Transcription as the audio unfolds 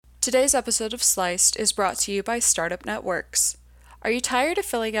Today's episode of Sliced is brought to you by Startup Networks. Are you tired of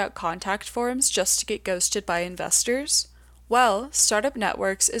filling out contact forms just to get ghosted by investors? Well, Startup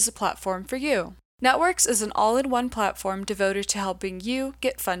Networks is a platform for you. Networks is an all-in-one platform devoted to helping you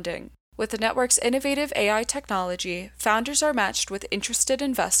get funding. With the network's innovative AI technology, founders are matched with interested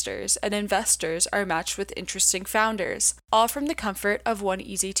investors, and investors are matched with interesting founders, all from the comfort of one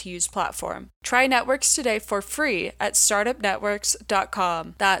easy-to-use platform. Try Networks today for free at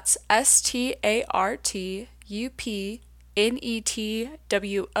startupnetworks.com. That's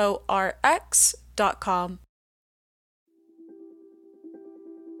startupnetworks.com.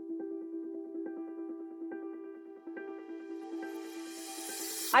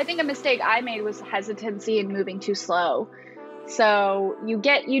 I think a mistake I made was hesitancy and moving too slow. So you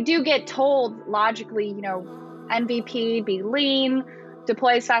do get told logically, MVP, be lean,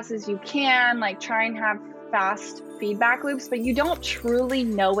 deploy as fast as you can, like try and have fast feedback loops, but you don't truly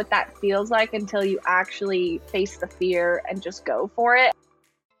know what that feels like until you actually face the fear and just go for it.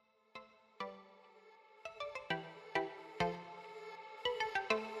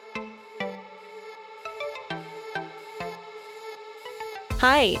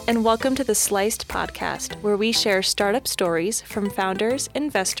 Hi, and welcome to the Sliced podcast, where we share startup stories from founders,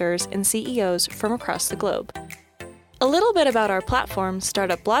 investors, and CEOs from across the globe. A little bit about our platform,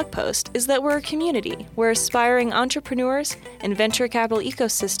 Startup Blog Post, is that we're a community where aspiring entrepreneurs and venture capital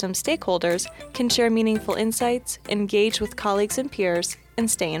ecosystem stakeholders can share meaningful insights, engage with colleagues and peers, and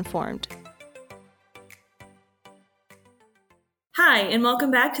stay informed. Hi, and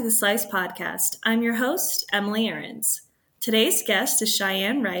welcome back to the Sliced podcast. I'm your host, Emily Ahrens. Today's guest is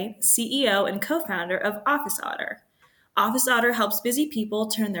Shayanne Wright, CEO and co-founder of Otter. Otter helps busy people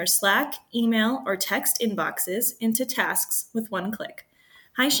turn their Slack, email, or text inboxes into tasks with one click.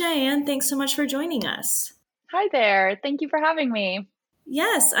 Hi, Shayanne. Thanks so much for joining us. Hi there. Thank you for having me.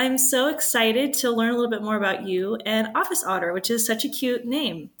 Yes, I'm so excited to learn a little bit more about you and Otter, which is such a cute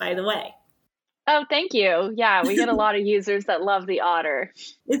name, by the way. Oh, thank you. Yeah, we get a lot of users that love the Otter.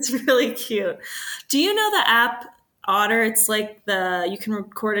 It's really cute. Do you know the app Otter? It's like you can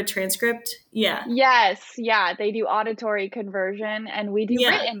record a transcript. Yeah. Yes. Yeah. They do auditory conversion and we do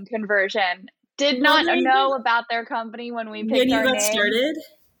written conversion. Did not know about their company when we picked our name. When you got started?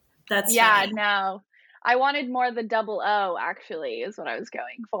 That's funny. No. I wanted more the double O, actually, is what I was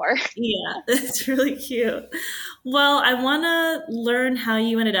going for. Yeah, that's really cute. Well, I want to learn how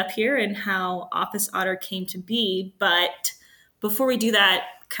you ended up here and how Otter came to be. But before we do that,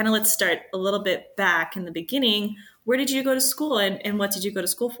 kind of let's start a little bit back in the beginning. Where did you go to school and what did you go to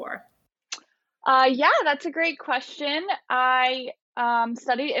school for? Yeah, that's a great question. I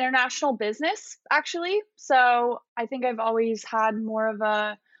studied international business, actually. So I think I've always had more of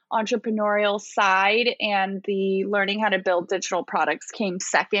a entrepreneurial side, and the learning how to build digital products came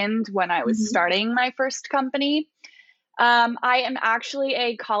second when I was starting my first company. I am actually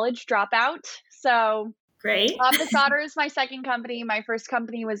a college dropout. So great. Otter is my second company. My first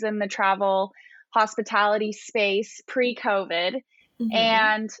company was in the travel hospitality space pre-COVID.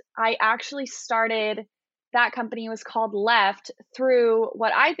 And I actually started, that company was called Left, through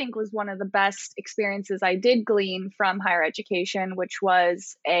what I think was one of the best experiences I did glean from higher education, which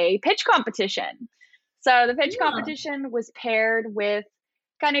was a pitch competition. So the pitch competition was paired with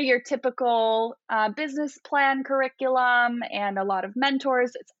kind of your typical business plan curriculum and a lot of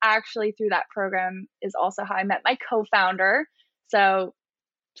mentors. It's actually through that program is also how I met my co-founder. So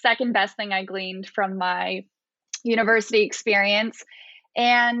second best thing I gleaned from my university experience.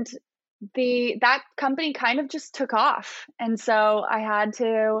 And that company kind of just took off. And so I had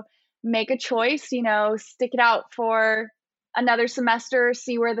to make a choice, stick it out for another semester,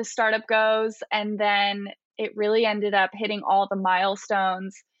 see where the startup goes. And then it really ended up hitting all the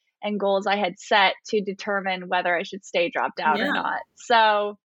milestones and goals I had set to determine whether I should stay dropped out or not.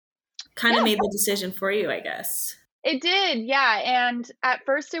 So kind of made the decision for you, I guess. It did. Yeah. And at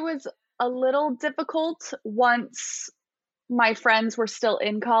first it was a little difficult once my friends were still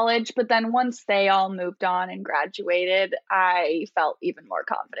in college, but then once they all moved on and graduated, I felt even more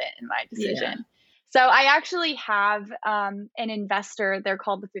confident in my decision. Yeah. So I actually have an investor. They're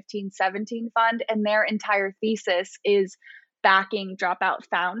called the 1517 Fund, and their entire thesis is backing dropout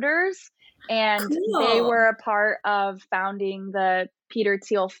founders. And they were a part of founding the Peter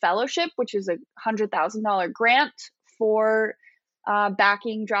Thiel Fellowship, which is a $100,000 grant for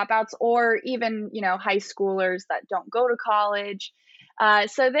backing dropouts or even, high schoolers that don't go to college.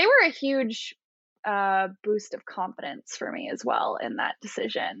 So they were a huge boost of confidence for me as well in that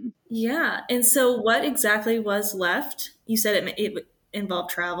decision. Yeah. And so what exactly was Left? You said it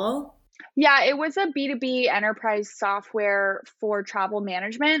involved travel? Yeah, it was a B2B enterprise software for travel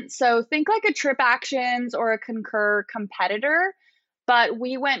management. So think like a Trip Actions or a Concur competitor, but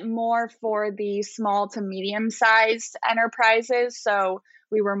we went more for the small to medium sized enterprises. So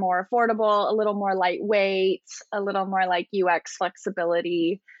we were more affordable, a little more lightweight, a little more like UX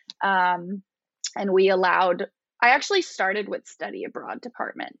flexibility. Um, and I actually started with study abroad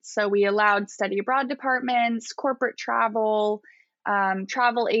departments. So we allowed study abroad departments, corporate travel,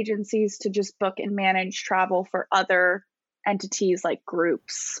 travel agencies to just book and manage travel for other entities like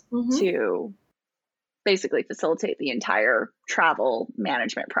groups to basically facilitate the entire travel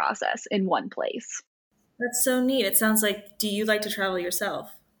management process in one place. That's so neat. It sounds like, do you like to travel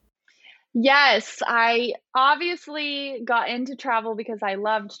yourself? Yes, I obviously got into travel because I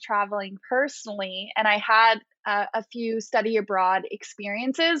loved traveling personally, and I had a few study abroad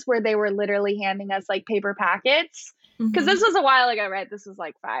experiences where they were literally handing us like paper packets. Because this was a while ago, right? This was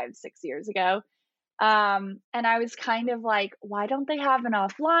like 5, 6 years ago. And I was kind of like, why don't they have an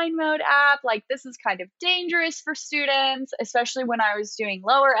offline mode app? Like, this is kind of dangerous for students, especially when I was doing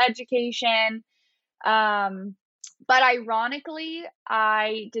lower education. Um, but ironically,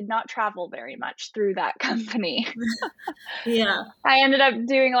 I did not travel very much through that company. Yeah. I ended up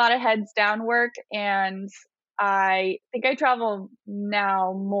doing a lot of heads down work, and I think I travel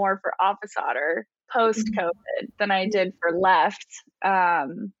now more for Office Otter post COVID than I did for Left.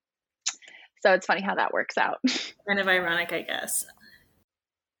 So it's funny how that works out. Kind of ironic, I guess.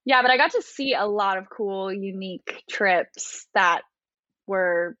 Yeah, but I got to see a lot of cool, unique trips that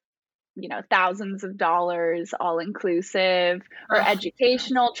were, thousands of dollars, all inclusive, or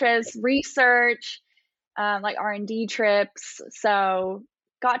educational trips, research, like R&D trips. So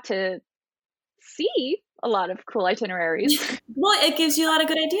got to see a lot of cool itineraries. Well, it gives you a lot of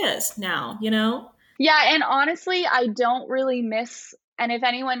good ideas now, you know? Yeah, and honestly, I don't really miss, and if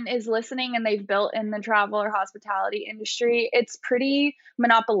anyone is listening and they've built in the travel or hospitality industry, it's pretty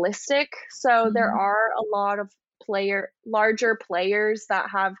monopolistic. So there are a lot of larger players that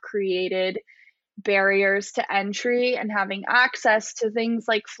have created barriers to entry and having access to things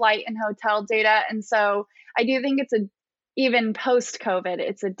like flight and hotel data. And so I do think even post COVID,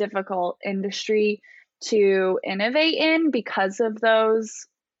 it's a difficult industry to innovate in because of those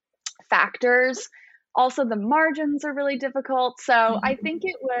factors. Also, the margins are really difficult. So I think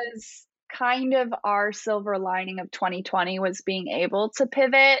it was kind of our silver lining of 2020 was being able to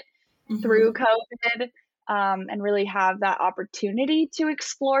pivot through COVID, and really have that opportunity to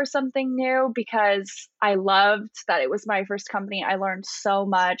explore something new, because I loved that it was my first company. I learned so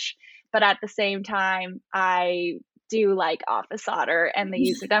much, but at the same time, I do like Office Otter and the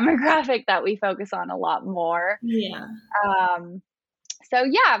user demographic that we focus on a lot more. Yeah. So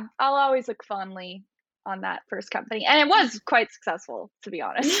yeah, I'll always look fondly on that first company. And it was quite successful, to be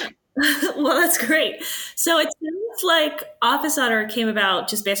honest. Well, that's great. So it sounds like Office Otter came about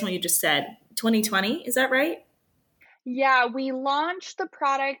just based on what you just said, 2020. Is that right? Yeah, we launched the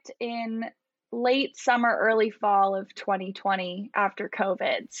product in late summer, early fall of 2020 after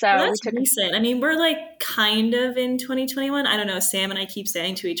COVID. So Well, we that's took recent. I mean, we're like kind of in 2021. I don't know. Sam and I keep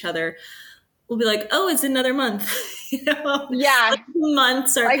saying to each other, we'll be like, "Oh, it's another month." yeah, like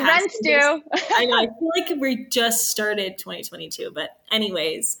months are like passing. rents do. I know. I feel like we just started 2022, but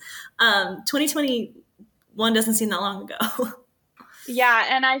anyways, 2021 doesn't seem that long ago. Yeah,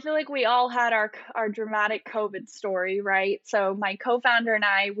 and I feel like we all had our dramatic COVID story, right? So my co-founder and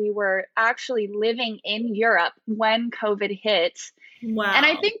I, we were actually living in Europe when COVID hit. Wow. And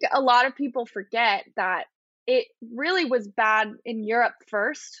I think a lot of people forget that it really was bad in Europe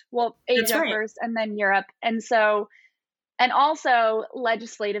first. Well, Asia first and then Europe. And also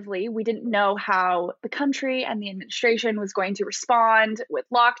legislatively, we didn't know how the country and the administration was going to respond with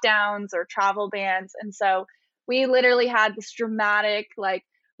lockdowns or travel bans. And so we literally had this dramatic, like,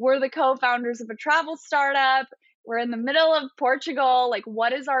 we're the co-founders of a travel startup. We're in the middle of Portugal. Like,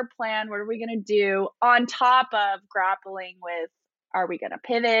 what is our plan? What are we going to do? On top of grappling with, are we going to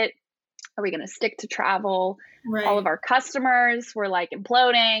pivot? Are we going to stick to travel? Right. All of our customers were like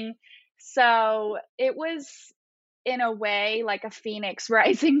imploding. So it was, in a way, like a phoenix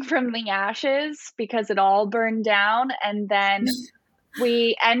rising from the ashes, because it all burned down. And then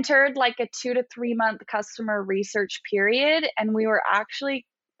we entered like a 2 to 3 month customer research period. And we were actually,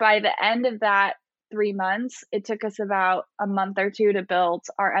 by the end of that 3 months, it took us about a month or two to build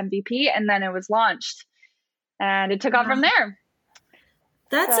our MVP, and then it was launched and it took off from there.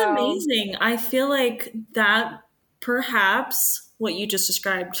 That's amazing. I feel like that perhaps what you just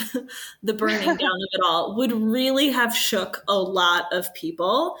described, the burning down of it all, would really have shook a lot of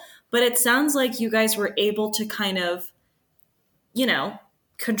people. But it sounds like you guys were able to kind of,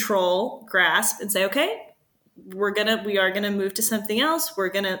 control, grasp, and say, okay, we are gonna move to something else. We're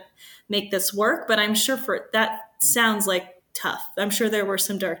gonna make this work. But I'm sure that sounds like tough. I'm sure there were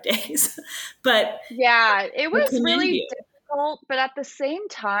some dark days, but yeah, it I was commend really you. difficult. But at the same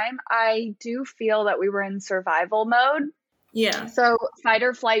time, I do feel that we were in survival mode. Yeah. So fight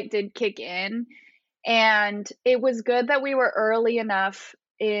or flight did kick in. And it was good that we were early enough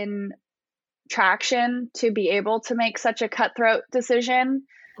in traction to be able to make such a cutthroat decision.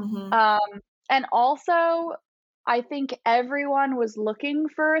 And also, I think everyone was looking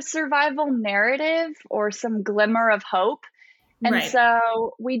for a survival narrative or some glimmer of hope. And Right.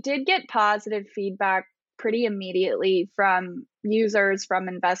 so we did get positive feedback pretty immediately from users, from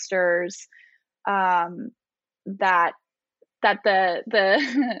investors, that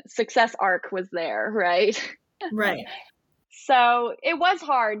the success arc was there, right? Right. So it was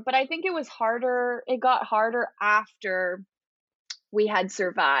hard, but I think it got harder after we had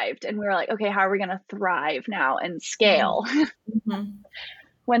survived and we were like, okay, how are we going to thrive now and scale?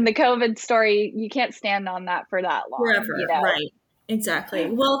 When the COVID story, you can't stand on that for that long. Forever. You know? Right. Exactly.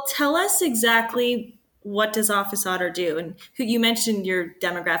 Well, tell us exactly, what does Office Otter do? And who, you mentioned your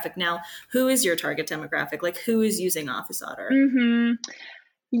demographic now. Who is your target demographic? Like, who is using Office Otter?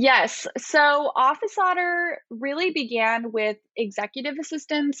 Yes. So Office Otter really began with executive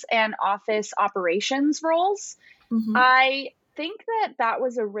assistants and office operations roles. I think that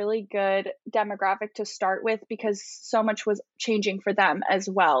was a really good demographic to start with because so much was changing for them as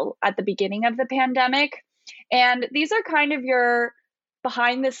well at the beginning of the pandemic. And these are kind of your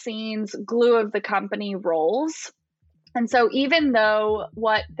behind the scenes glue of the company roles. And so even though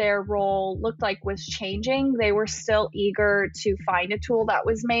what their role looked like was changing, they were still eager to find a tool that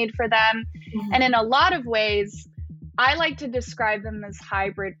was made for them. And in a lot of ways, I like to describe them as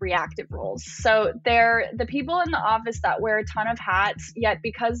hybrid reactive roles. So they're the people in the office that wear a ton of hats, yet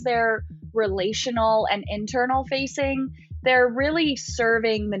because they're relational and internal facing, they're really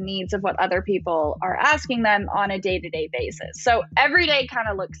serving the needs of what other people are asking them on a day-to-day basis. So every day kind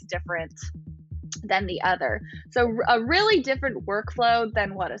of looks different than the other. So a really different workflow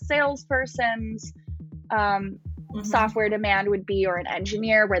than what a salesperson's software demand would be, or an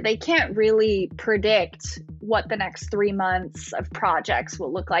engineer, where they can't really predict what the next 3 months of projects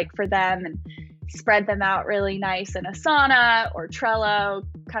will look like for them and spread them out really nice in Asana or Trello,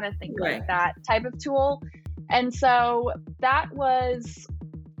 kind of think like that type of tool. And so that was,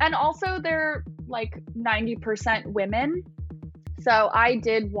 and also they're like 90% women. So I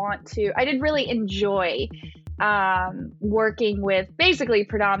did really enjoy working with basically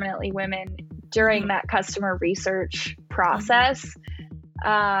predominantly women during that customer research process.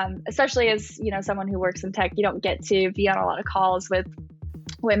 Especially as, someone who works in tech, you don't get to be on a lot of calls with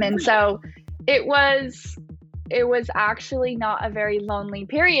women. So it was actually not a very lonely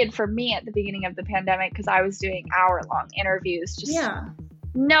period for me at the beginning of the pandemic because I was doing hour-long interviews,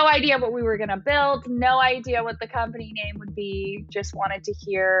 no idea what we were going to build, no idea what the company name would be, just wanted to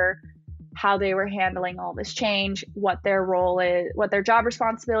hear how they were handling all this change, what their role is, what their job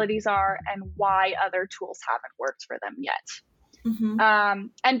responsibilities are, and why other tools haven't worked for them yet.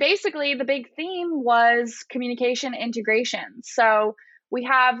 And basically the big theme was communication integration. So we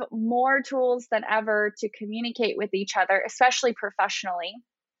have more tools than ever to communicate with each other, especially professionally.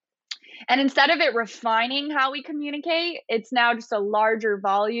 And instead of it refining how we communicate, it's now just a larger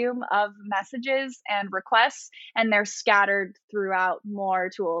volume of messages and requests, and they're scattered throughout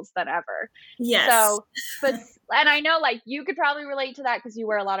more tools than ever. Yes. So, and I know like you could probably relate to that because you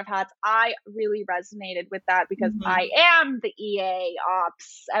wear a lot of hats. I really resonated with that because I am the EA,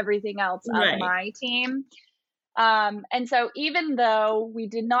 ops, everything else of my team. And so even though we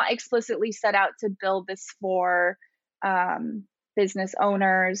did not explicitly set out to build this for business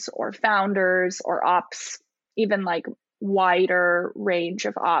owners or founders or ops, even like wider range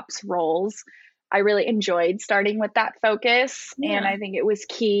of ops roles, I really enjoyed starting with that focus. And I think it was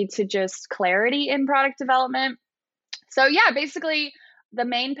key to just clarity in product development. So basically the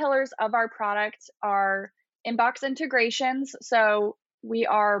main pillars of our product are inbox integrations. So we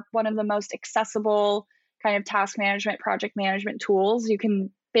are one of the most accessible kind of task management, project management tools. You can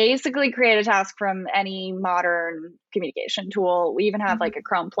basically create a task from any modern communication tool. We even have like a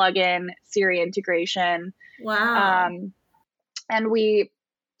Chrome plugin, Siri integration. Wow.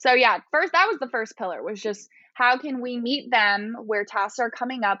 First, that was the first pillar, was just how can we meet them where tasks are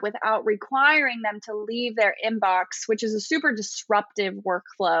coming up without requiring them to leave their inbox, which is a super disruptive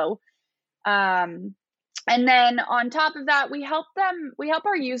workflow. And then on top of that, we help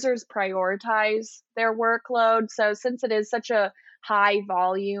our users prioritize their workload. So since it is such a high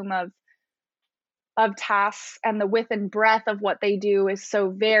volume of tasks and the width and breadth of what they do is so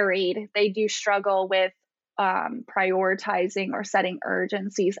varied, they do struggle with prioritizing or setting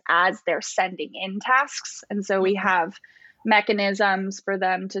urgencies as they're sending in tasks. And so we have mechanisms for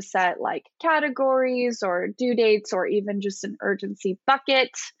them to set like categories or due dates or even just an urgency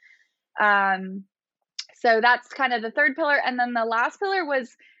bucket. So that's kind of the third pillar. And then the last pillar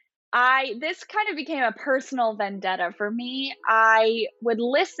was this kind of became a personal vendetta for me. I would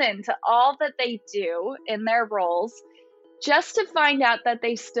listen to all that they do in their roles just to find out that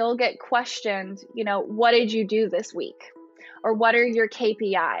they still get questioned, what did you do this week? Or what are your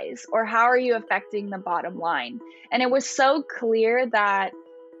KPIs? Or how are you affecting the bottom line? And it was so clear that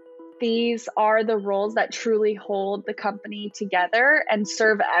these are the roles that truly hold the company together and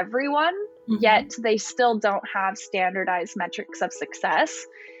serve everyone, yet they still don't have standardized metrics of success.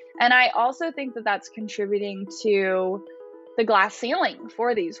 And I also think that that's contributing to the glass ceiling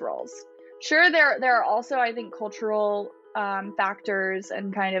for these roles. Sure, there are also, I think, cultural factors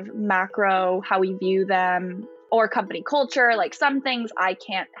and kind of macro, how we view them, or company culture. Like some things I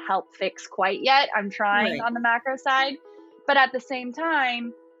can't help fix quite yet. I'm trying on the macro side. But at the same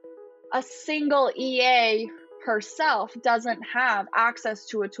time, a single EA herself doesn't have access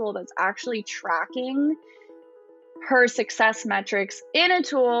to a tool that's actually tracking her success metrics in a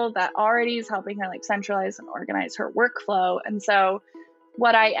tool that already is helping her like centralize and organize her workflow. And so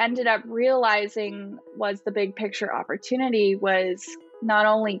what I ended up realizing was the big picture opportunity was not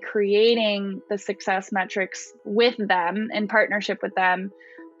only creating the success metrics with them in partnership with them,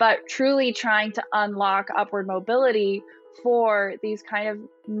 but truly trying to unlock upward mobility for these kind of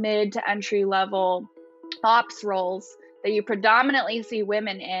mid to entry level ops roles that you predominantly see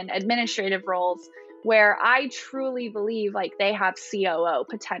women in, administrative roles, where I truly believe like they have COO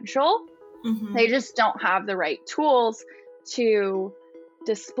potential. They just don't have the right tools to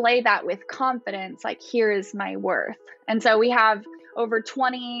display that with confidence, like here is my worth. And so we have over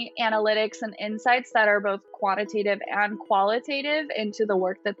 20 analytics and insights that are both quantitative and qualitative into the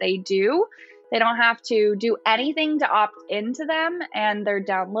work that they do. They don't have to do anything to opt into them, and they're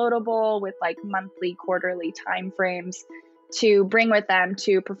downloadable with like monthly, quarterly timeframes to bring with them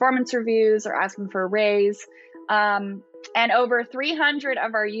to performance reviews or asking for a raise. And over 300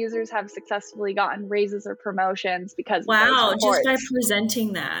 of our users have successfully gotten raises or promotions because of those reports. Just by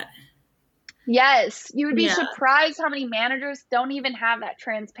presenting that. Yes, you would be surprised how many managers don't even have that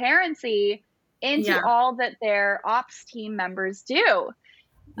transparency into all that their ops team members do.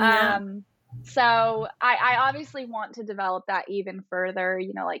 So I obviously want to develop that even further,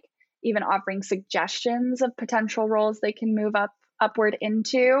 like even offering suggestions of potential roles they can move upward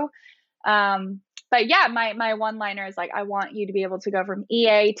into. But yeah, my one-liner is like, I want you to be able to go from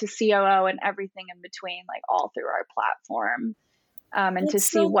EA to COO and everything in between, like all through our platform, and that's to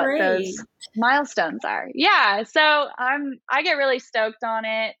see what those milestones are. Yeah. So I get really stoked on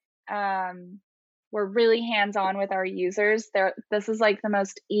it. We're really hands-on with our users. This is like the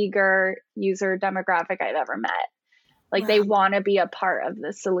most eager user demographic I've ever met. Like they want to be a part of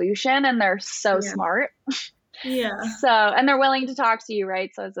the solution, and they're so smart. So, and they're willing to talk to you, right?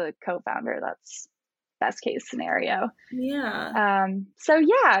 So as a co-founder, that's best case scenario.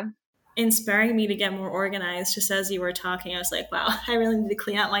 Inspiring me to get more organized. Just as you were talking, I was like, wow, I really need to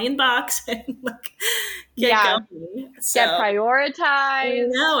clean out my inbox and like get going. Get prioritized.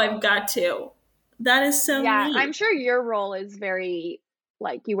 No, I've got to. That is so neat. I'm sure your role is very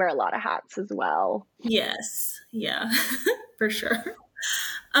like you wear a lot of hats as well. Yes. Yeah, for sure.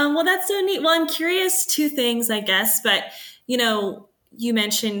 Well, that's so neat. Well, I'm curious, two things, I guess, but you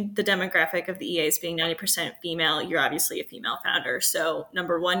mentioned the demographic of the EAs being 90% female. You're obviously a female founder. So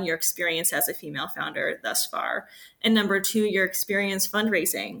number one, your experience as a female founder thus far. And number two, your experience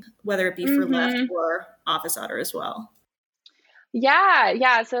fundraising, whether it be for Left or Office Otter as well.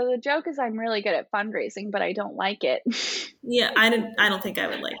 Yeah. So the joke is I'm really good at fundraising, but I don't like it. I don't think I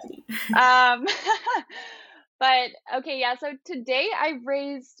would like it either. But okay, so today I've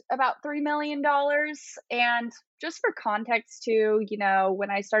raised about $3 million. And just for context too, when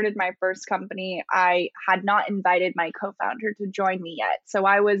I started my first company, I had not invited my co-founder to join me yet. So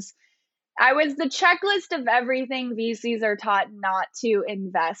I was the checklist of everything VCs are taught not to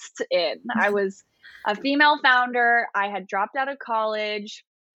invest in. I was a female founder. I had dropped out of college.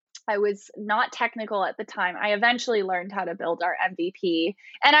 I was not technical at the time. I eventually learned how to build our MVP,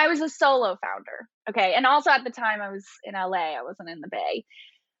 and I was a solo founder. Okay. And also at the time I was in LA. I wasn't in the Bay.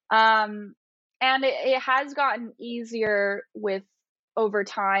 And it has gotten easier with over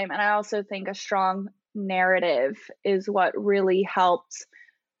time. And I also think a strong narrative is what really helped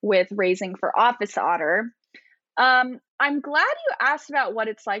with raising for Office Otter. I'm glad you asked about what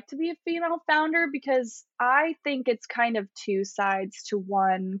it's like to be a female founder, because I think it's kind of two sides to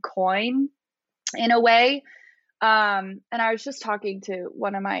one coin in a way. And I was just talking to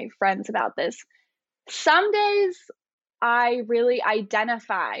one of my friends about this. Some days I really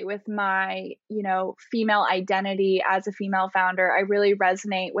identify with my, female identity as a female founder. I really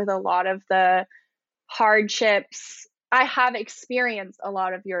resonate with a lot of the hardships. I have experienced a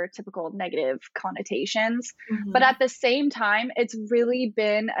lot of your typical negative connotations, but at the same time, it's really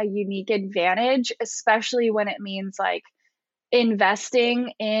been a unique advantage, especially when it means like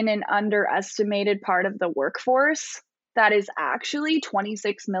investing in an underestimated part of the workforce that is actually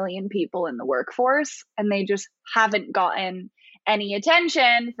 26 million people in the workforce, and they just haven't gotten any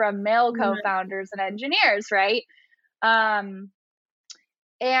attention from male co-founders and engineers, right? And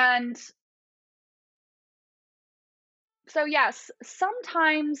so yes,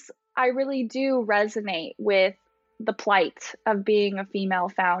 sometimes I really do resonate with the plight of being a female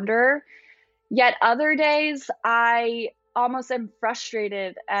founder, yet other days I almost am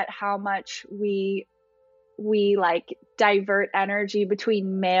frustrated at how much we like divert energy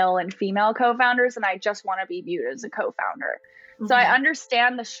between male and female co-founders, and I just want to be viewed as a co-founder. So I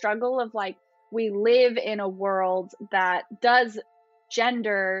understand the struggle of like, we live in a world that does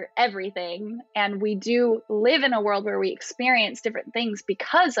gender everything, and we do live in a world where we experience different things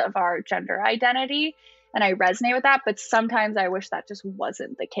because of our gender identity, and I resonate with that. But sometimes I wish that just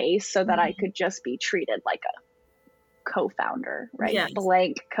wasn't the case, so that I could just be treated like a co-founder, right? Yes.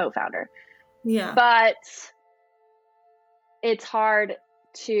 Blank co-founder. Yeah. But it's hard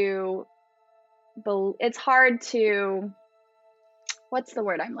to what's the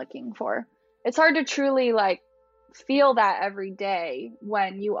word I'm looking for? It's hard to truly like feel that every day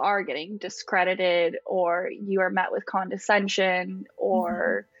when you are getting discredited, or you are met with condescension,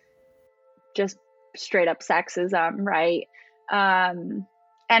 or just straight up sexism, right? And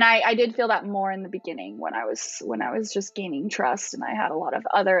I did feel that more in the beginning when I was just gaining trust, and I had a lot of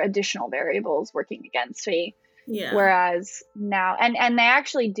other additional variables working against me. Yeah. Whereas now, and they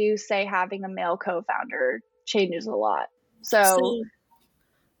actually do say having a male co-founder changes a lot. So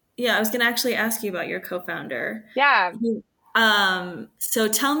yeah, I was going to actually ask you about your co-founder. Yeah. So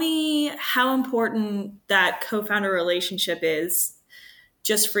tell me how important that co-founder relationship is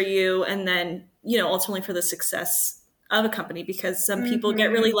just for you, and then, ultimately for the success of a company, because some people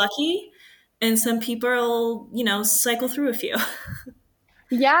get really lucky and some people, cycle through a few.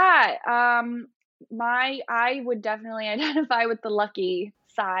 Yeah. I would definitely identify with the lucky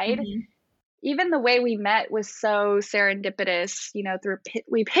side. Even the way we met was so serendipitous,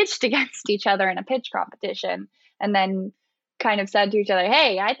 we pitched against each other in a pitch competition, and then kind of said to each other,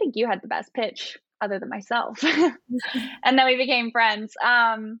 hey, I think you had the best pitch other than myself. And then we became friends.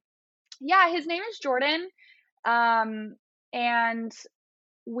 Yeah, his name is Jordan. And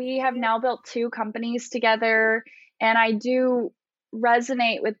we have now built 2 companies together. And I do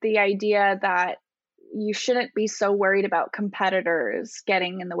resonate with the idea that you shouldn't be so worried about competitors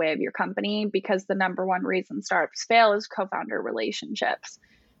getting in the way of your company, because the number one reason startups fail is co-founder relationships.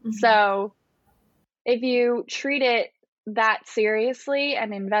 So if you treat it that seriously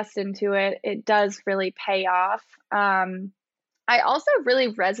and invest into it, it does really pay off. I also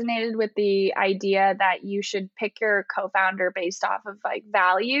really resonated with the idea that you should pick your co-founder based off of like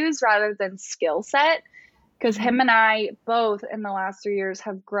values rather than skill set. Because him and I both in the last 3 years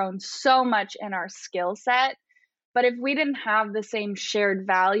have grown so much in our skill set. But if we didn't have the same shared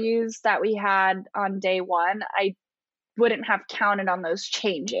values that we had on day one, I wouldn't have counted on those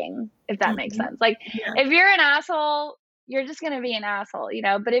changing, if that makes sense. Like, if you're an asshole, you're just going to be an asshole,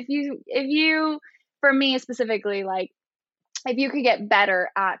 But if you, for me specifically, like, if you could get better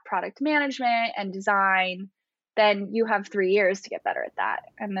at product management and design, then you have 3 years to get better at that.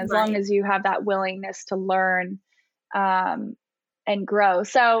 And as long as you have that willingness to learn and grow.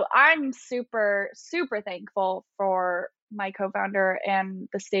 So I'm super, super thankful for my co-founder and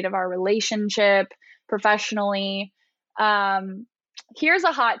the state of our relationship professionally. Here's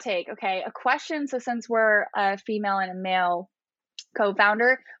a hot take, okay? A question. So since we're a female and a male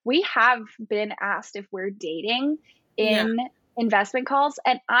co-founder, we have been asked if we're dating in investment calls,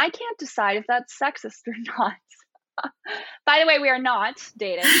 and I can't decide if that's sexist or not. By the way, we are not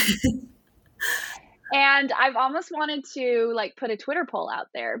dating. And I've almost wanted to like put a Twitter poll out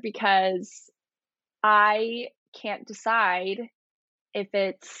there, because I can't decide if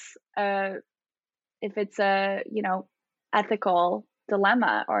it's a ethical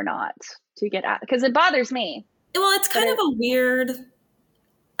dilemma or not to get at, because it bothers me. Well, it's kind of a weird,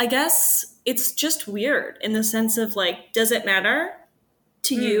 I guess it's just weird in the sense of like, does it matter?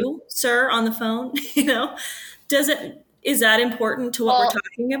 to you, sir, on the phone? Is that important to what we're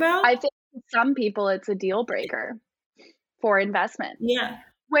talking about? I think for some people it's a deal breaker for investment. Yeah.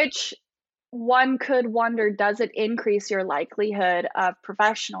 Which one could wonder, does it increase your likelihood of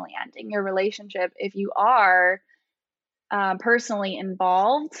professionally ending your relationship if you are personally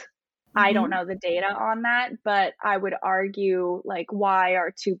involved? I don't know the data on that, but I would argue, like, why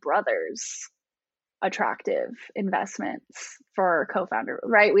are two brothers attractive investments for a co-founder,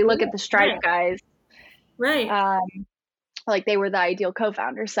 right? We look at the Stripe guys, right? Like they were the ideal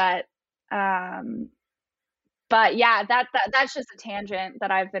co-founder set. But yeah, that's just a tangent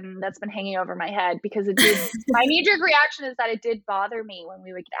that's been hanging over my head, because it did. My knee-jerk reaction is that it did bother me when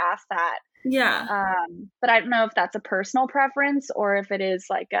we would ask that. Yeah. But I don't know if that's a personal preference or if it is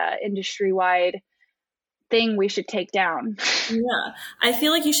like a industry-wide thing we should take down. Yeah, I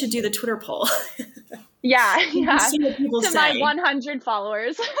feel like you should do the Twitter poll. Yeah. See what people say. My 100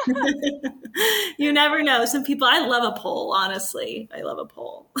 followers. You never know. Some people, I love a poll, honestly. I love a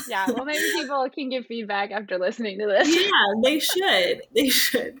poll. Yeah, well, maybe people can give feedback after listening to this. Yeah, they should. They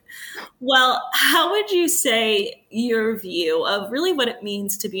should. Well, how would you say your view of really what it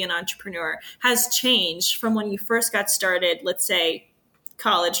means to be an entrepreneur has changed from when you first got started, let's say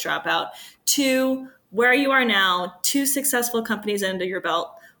college dropout, to where you are now, 2 successful companies under your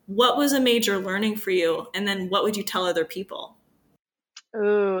belt? What was a major learning for you? And then what would you tell other people?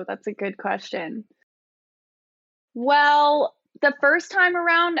 Ooh, that's a good question. Well, the first time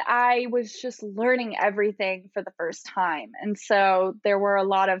around, I was just learning everything for the first time. And so there were a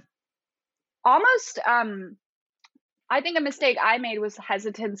lot of almost, I think a mistake I made was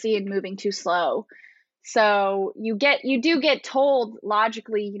hesitancy and moving too slow. So you do get told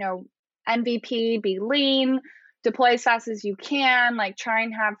logically, MVP, be lean, deploy as fast as you can, like try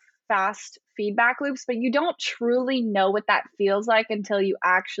and have fast feedback loops, but you don't truly know what that feels like until you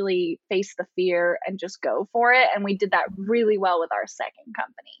actually face the fear and just go for it. And we did that really well with our second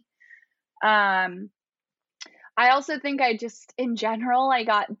company. I also think in general, I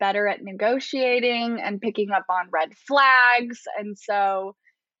got better at negotiating and picking up on red flags. And so,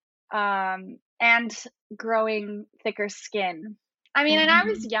 and growing thicker skin. I mean, and I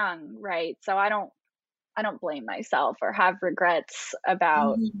was young, right? So I don't blame myself or have regrets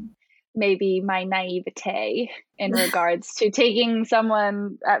about maybe my naivete in regards to taking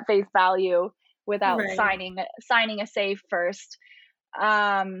someone at face value without signing a safe first.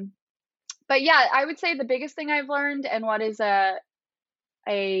 But yeah, I would say the biggest thing I've learned, and what is a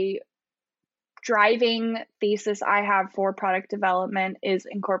driving thesis I have for product development, is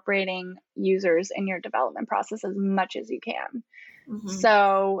incorporating users in your development process as much as you can.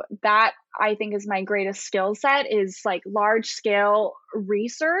 So that, I think, is my greatest skill set, is like large scale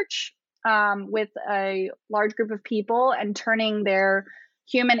research with a large group of people and turning their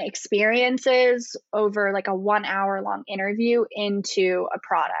human experiences over like a 1 hour long interview into a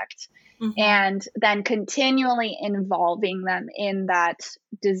product. And then continually involving them in that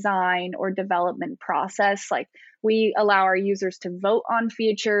design or development process. Like, we allow our users to vote on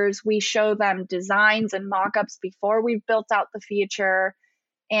features. We show them designs and mock-ups before we've built out the feature.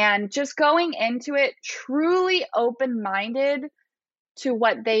 And just going into it truly open-minded to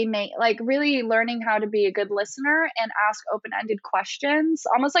what they may, like really learning how to be a good listener and ask open-ended questions,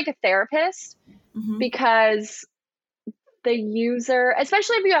 almost like a therapist, because the user,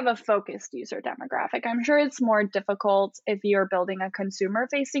 especially if you have a focused user demographic, I'm sure it's more difficult if you're building a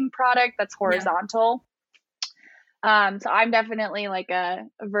consumer-facing product that's horizontal. So I'm definitely like a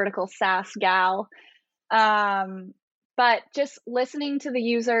vertical SaaS gal. But just listening to the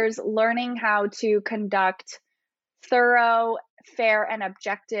users, learning how to conduct thorough, fair, and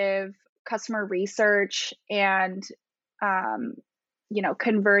objective customer research, and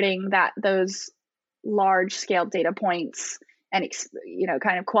converting those large scale data points and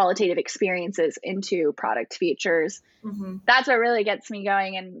kind of qualitative experiences into product features. That's what really gets me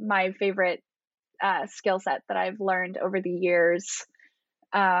going, and my favorite skill set that I've learned over the years.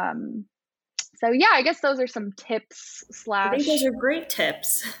 So yeah, I guess those are some tips / I think those are great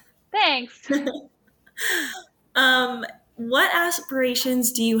tips. Thanks. What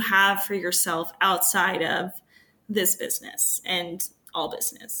aspirations do you have for yourself outside of this business and all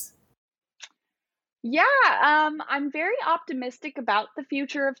business? Yeah, I'm very optimistic about the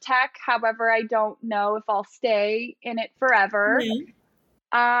future of tech. However, I don't know if I'll stay in it forever.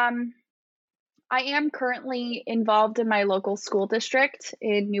 I am currently involved in my local school district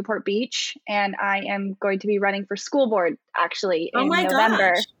in Newport Beach, and I am going to be running for school board actually in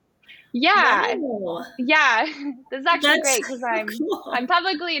November. Yeah. Wow. Yeah. This is actually That's great because cool. I'm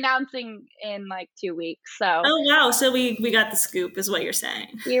publicly announcing in like 2 weeks. So Oh, wow. So we got the scoop is what you're saying.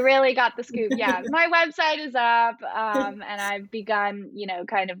 you really got the scoop. Yeah. My website is up, and I've begun,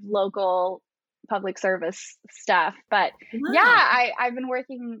 kind of local public service stuff. But yeah, Wow. I've been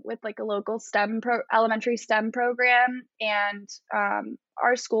working with like a local elementary STEM program, and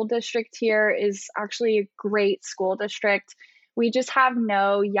our school district here is actually a great school district. We just have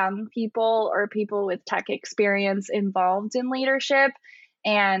no young people or people with tech experience involved in leadership.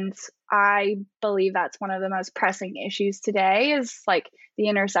 And I believe that's one of the most pressing issues today is like the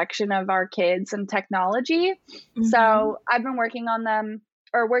intersection of our kids and technology. Mm-hmm. So I've been working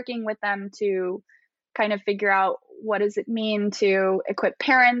with them to kind of figure out what does it mean to equip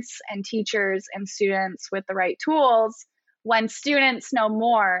parents and teachers and students with the right tools when students know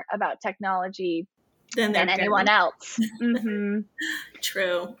more about technology than anyone else. Mm-hmm.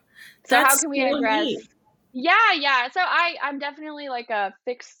 True. So how can we address? Neat. Yeah. So I'm definitely like a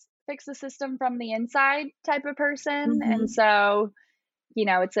fix the system from the inside type of person, Mm-hmm. and so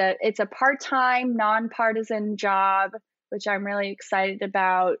it's a part-time, nonpartisan job, which I'm really excited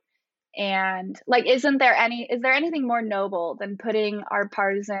about. And like, is there anything more noble than putting our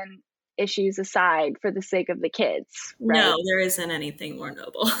partisan issues aside for the sake of the kids? Right? No, there isn't anything more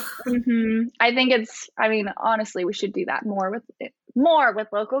noble. Mm-hmm. I think honestly, we should do that more with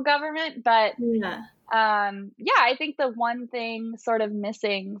local government. But yeah, I think the one thing sort of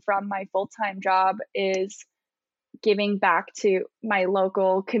missing from my full-time job is giving back to my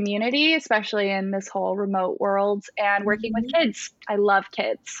local community, especially in this whole remote world, and working with kids. I love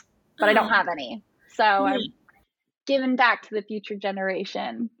kids, but I don't have any. So I'm giving back to the future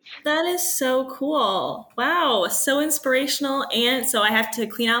generation. That is so cool. Wow. So inspirational. And so I have to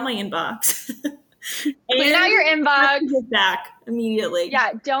clean out my inbox. Clean out your inbox. Get back immediately.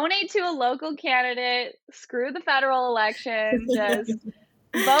 Yeah. Donate to a local candidate. Screw the federal election. Just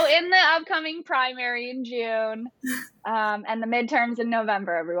vote in the upcoming primary in June, and the midterms in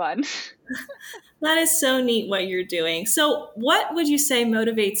November, everyone. That is so neat what you're doing. So what would you say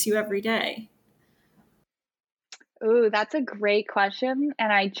motivates you every day? Ooh, that's a great question.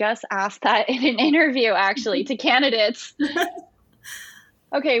 And I just asked that in an interview, actually, to candidates.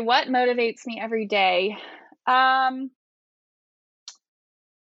 Okay, what motivates me every day? Well,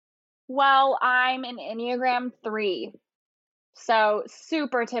 I'm an Enneagram 3. So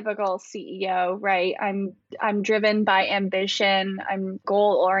super typical CEO, right? I'm driven by ambition. I'm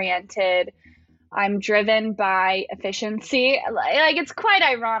goal oriented. I'm driven by efficiency. Like it's quite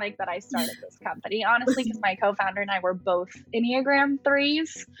ironic that I started this company, honestly, because my co-founder and I were both Enneagram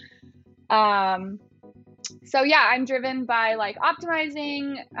 3s. So yeah, I'm driven by like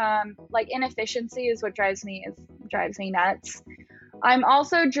optimizing. Like inefficiency is what drives me nuts. I'm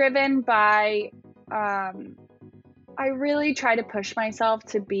also driven by. I really try to push myself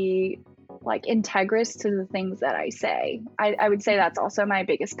to be like integrous to the things that I say. I would say that's also my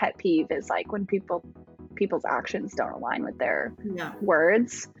biggest pet peeve is like when people's actions don't align with their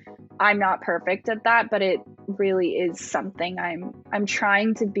words. I'm not perfect at that, but it really is something I'm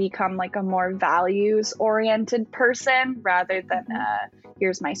trying to become like a more values oriented person rather than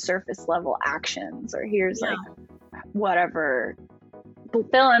here's my surface level actions or here's like whatever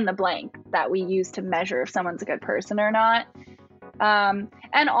fill in the blank that we use to measure if someone's a good person or not.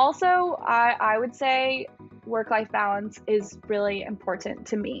 And also, I would say work-life balance is really important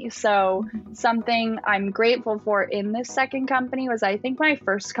to me. So something I'm grateful for in this second company was I think my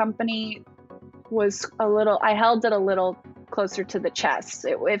first company was I held it a little closer to the chest.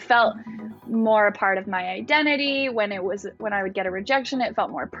 It felt more a part of my identity. When I would get a rejection, it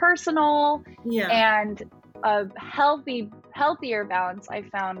felt more personal. Yeah. And a healthier balance I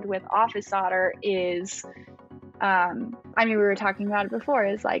found with Office Otter is, we were talking about it before,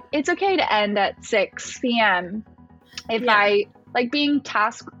 is like, it's okay to end at 6 p.m. if I like being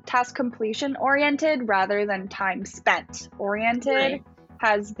task completion oriented rather than time spent oriented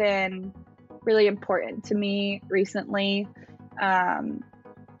has been really important to me recently.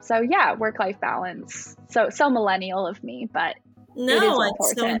 So yeah, work-life balance. So millennial of me, but no,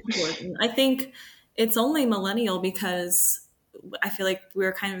 it's so important. I think it's only millennial because I feel like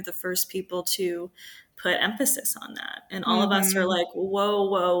we're kind of the first people to put emphasis on that. And all of us are like,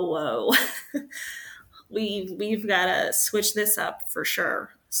 whoa. We've got to switch this up for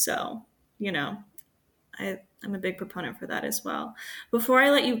sure. So, I'm a big proponent for that as well. Before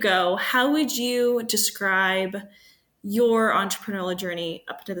I let you go, how would you describe your entrepreneurial journey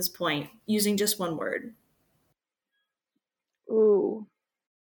up to this point using just one word? Ooh.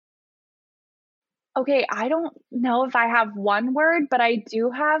 Okay, I don't know if I have one word, but I do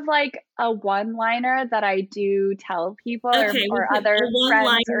have like a one-liner that I do tell people Okay, or a other friends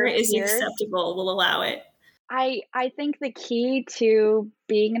one-liner or is peers. acceptable. We'll allow it. I think the key to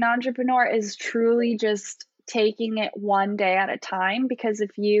being an entrepreneur is truly just taking it one day at a time, because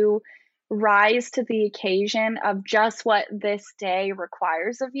if you rise to the occasion of just what this day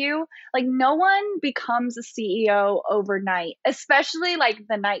requires of you, like no one becomes a CEO overnight, especially like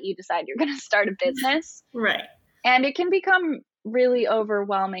the night you decide you're going to start a business. Right. And it can become really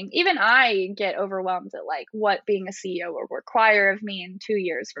overwhelming. Even I get overwhelmed at like what being a CEO will require of me in 2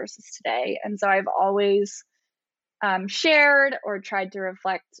 years versus today. And so I've always shared or tried to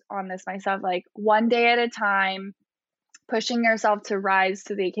reflect on this myself, like one day at a time, pushing yourself to rise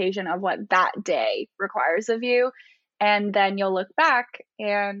to the occasion of what that day requires of you. And then you'll look back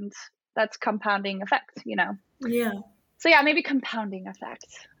and that's compounding effect, Yeah. So yeah, maybe compounding effect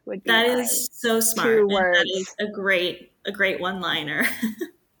would be That my is so smart. 2 And that words. is a great one-liner.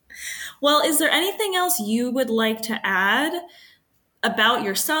 Well, is there anything else you would like to add about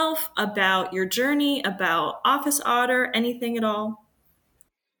yourself, about your journey, about Office Otter, anything at all?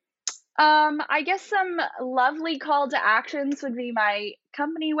 I guess some lovely call to actions would be my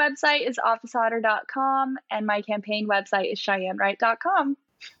company website is officeotter.com and my campaign website is cheyannewright.com.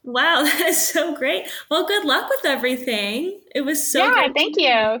 Wow, that is so great. Well, good luck with everything. It was so Yeah, great to thank meet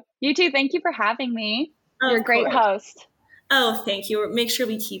you. you. You too. Thank you for having me. You're a Of great course. host. Oh, thank you. Make sure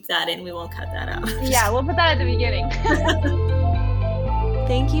we keep that in. We won't cut that out. Yeah, we'll put that at the beginning.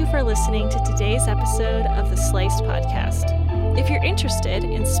 Thank you for listening to today's episode of the Sliced podcast. If you're interested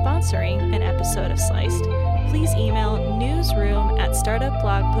in sponsoring an episode of Sliced, please email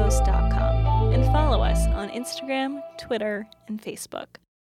newsroom@startupblogpost.com and follow us on Instagram, Twitter, and Facebook.